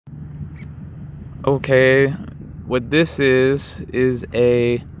Okay, what this is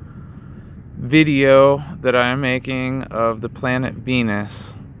a video that I am making of the planet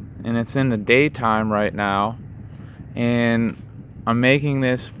Venus, and it's in the daytime right now, and I'm making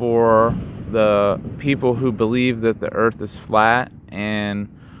this for the people who believe that the earth is flat.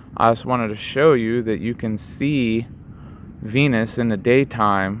 And I just wanted to show you that you can see Venus in the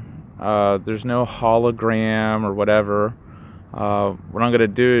daytime. There's no hologram or whatever. What I'm going to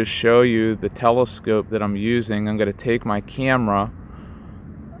do is show you the telescope that I'm using. I'm going to take my camera,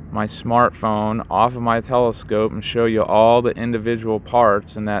 my smartphone, off of my telescope and show you all the individual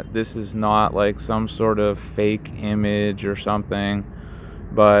parts, and that this is not like some sort of fake image or something,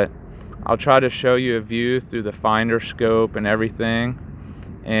 but I'll try to show you a view through the finder scope and everything,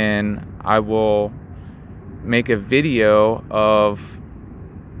 and I will make a video of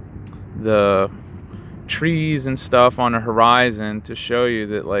the trees and stuff on the horizon to show you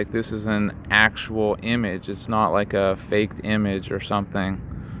that like this is an actual image. It's not like a faked image or something.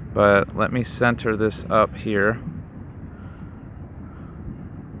 But let me center this up here.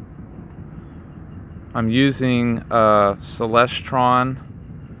 I'm using a Celestron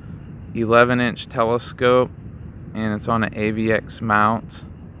 11-inch telescope, and it's on an AVX mount.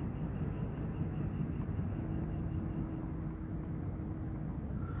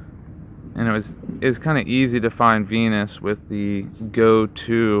 And it's kind of easy to find Venus with the Go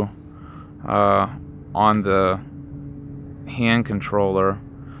 2 on the hand controller.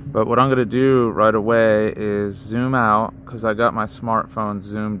 But what I'm going to do right away is zoom out, because I got my smartphone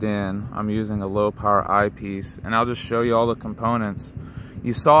zoomed in. I'm using a low power eyepiece, and I'll just show you all the components.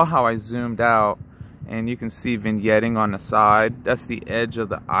 You saw how I zoomed out, and you can see vignetting on the side. That's the edge of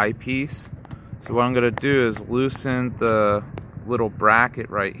the eyepiece. So what I'm going to do is loosen the little bracket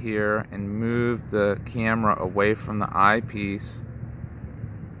right here and move the camera away from the eyepiece,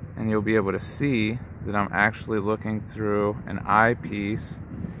 and you'll be able to see that I'm actually looking through an eyepiece,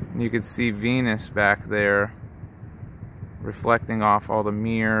 and you can see Venus back there reflecting off all the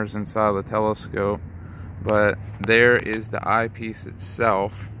mirrors inside of the telescope. But there is the eyepiece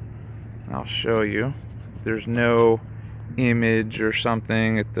itself, and I'll show you. There's no image or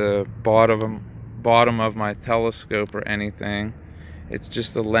something at the bottom of my telescope or anything. It's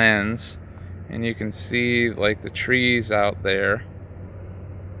just a lens, and you can see like the trees out there,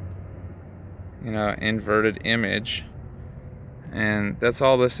 you know, inverted image. And that's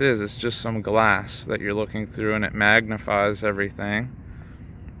all this is. It's just some glass that you're looking through, and it magnifies everything.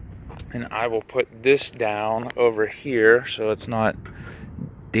 And I will put this down over here so it's not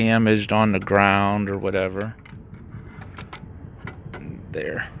damaged on the ground or whatever.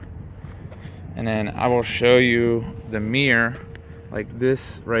 There. And then I will show you the mirror. Like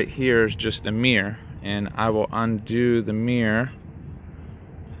this right here is just a mirror, and I will undo the mirror,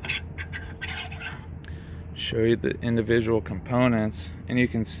 show you the individual components, and you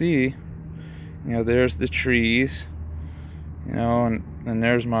can see, you know, there's the trees, you know, and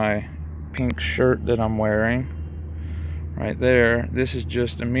there's my pink shirt that I'm wearing right there. This is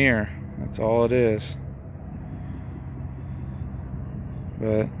just a mirror. That's all it is.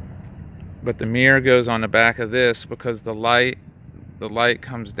 But the mirror goes on the back of this because the light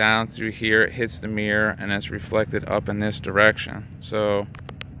comes down through here, it hits the mirror, and it's reflected up in this direction. So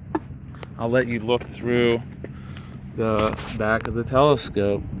I'll let you look through the back of the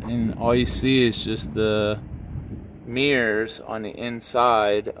telescope, and all you see is just the mirrors on the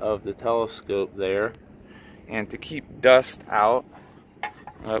inside of the telescope there. And to keep dust out,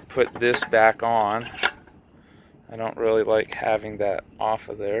 I'll put this back on. I don't really like having that off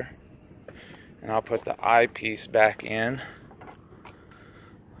of there. And I'll put the eyepiece back in.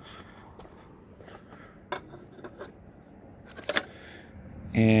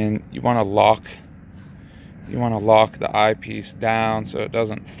 And you want to lock the eyepiece down so it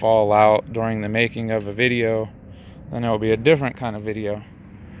doesn't fall out during the making of a video. Then it will be a different kind of video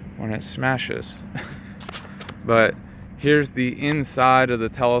when it smashes. But here's the inside of the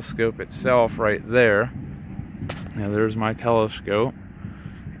telescope itself right there. Now there's my telescope,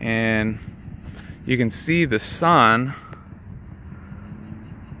 and you can see the sun.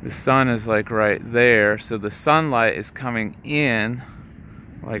 The sun is like right there, so the sunlight is coming in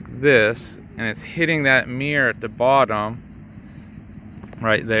like this, and it's hitting that mirror at the bottom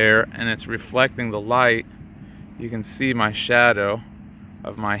right there, and it's reflecting the light. You can see my shadow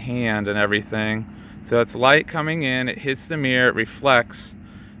of my hand and everything. So it's light coming in, it hits the mirror, it reflects,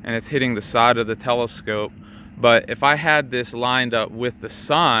 and it's hitting the side of the telescope. But if I had this lined up with the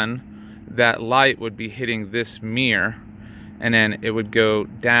sun, that light would be hitting this mirror, and then it would go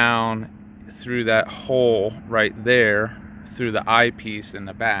down through that hole right there, through the eyepiece in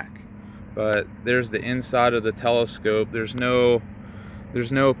the back. but there's the inside of the telescope. There's no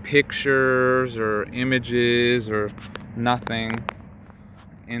pictures or images or nothing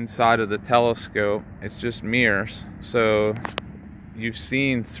inside of the telescope. It's just mirrors. So you've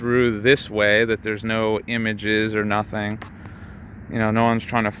seen through this way that there's no images or nothing. You know, no one's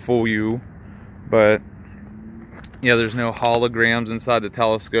trying to fool you. But yeah, there's no holograms inside the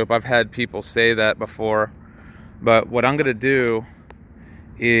telescope. I've had people say that before. But what I'm going to do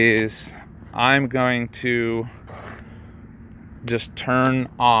is I'm going to just turn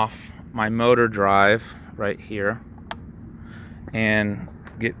off my motor drive right here and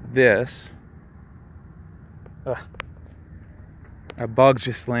get this. Ugh. A bug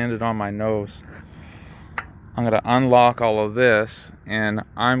just landed on my nose. I'm going to unlock all of this and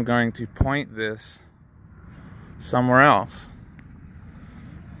I'm going to point this somewhere else,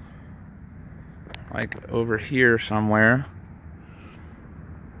 like over here somewhere.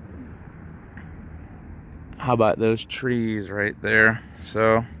 How about those trees right there?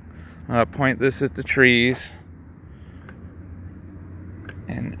 So I'm gonna point this at the trees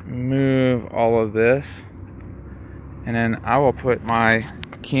and move all of this, and then I will put my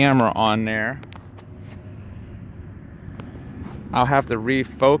camera on there. I'll have to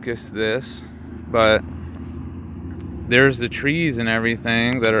refocus this, but there's the trees and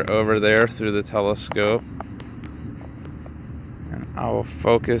everything that are over there through the telescope. And I will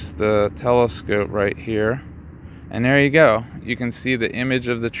focus the telescope right here. And there you go. You can see the image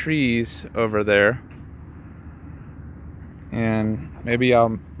of the trees over there. And maybe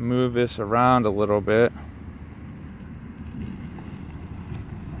I'll move this around a little bit.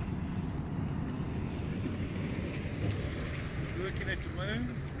 You looking at the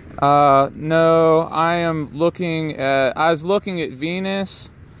moon? No, I was looking at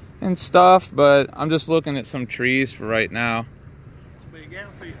Venus and stuff, but I'm just looking at some trees for right now. It's a big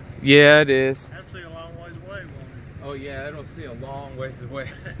outfit. Yeah, it is. I'd see a long ways away, won't it? Oh yeah, it'll see a long ways away.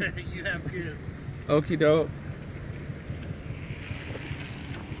 You have kids. Okie doke.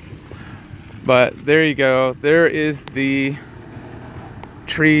 But there you go. There is the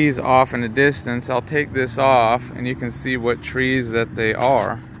trees off in the distance. I'll take this off and you can see what trees that they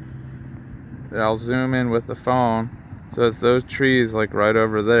are. I'll zoom in with the phone. So it's those trees like right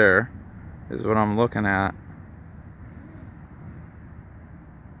over there is what I'm looking at.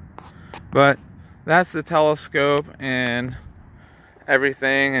 But that's the telescope and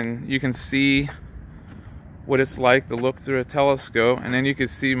everything, and you can see what it's like to look through a telescope. And then you can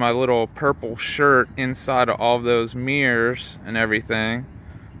see my little purple shirt inside of all of those mirrors and everything,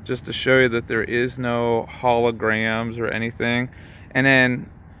 just to show you that there is no holograms or anything. And then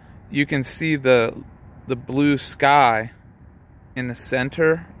you can see the blue sky in the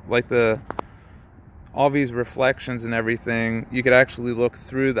center, like all these reflections and everything. You could actually look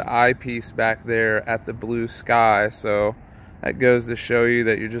through the eyepiece back there at the blue sky. So that goes to show you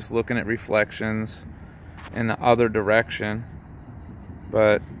that you're just looking at reflections in the other direction.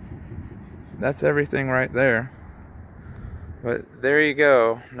 But that's everything right there. But there you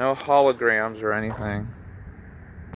go, no holograms or anything.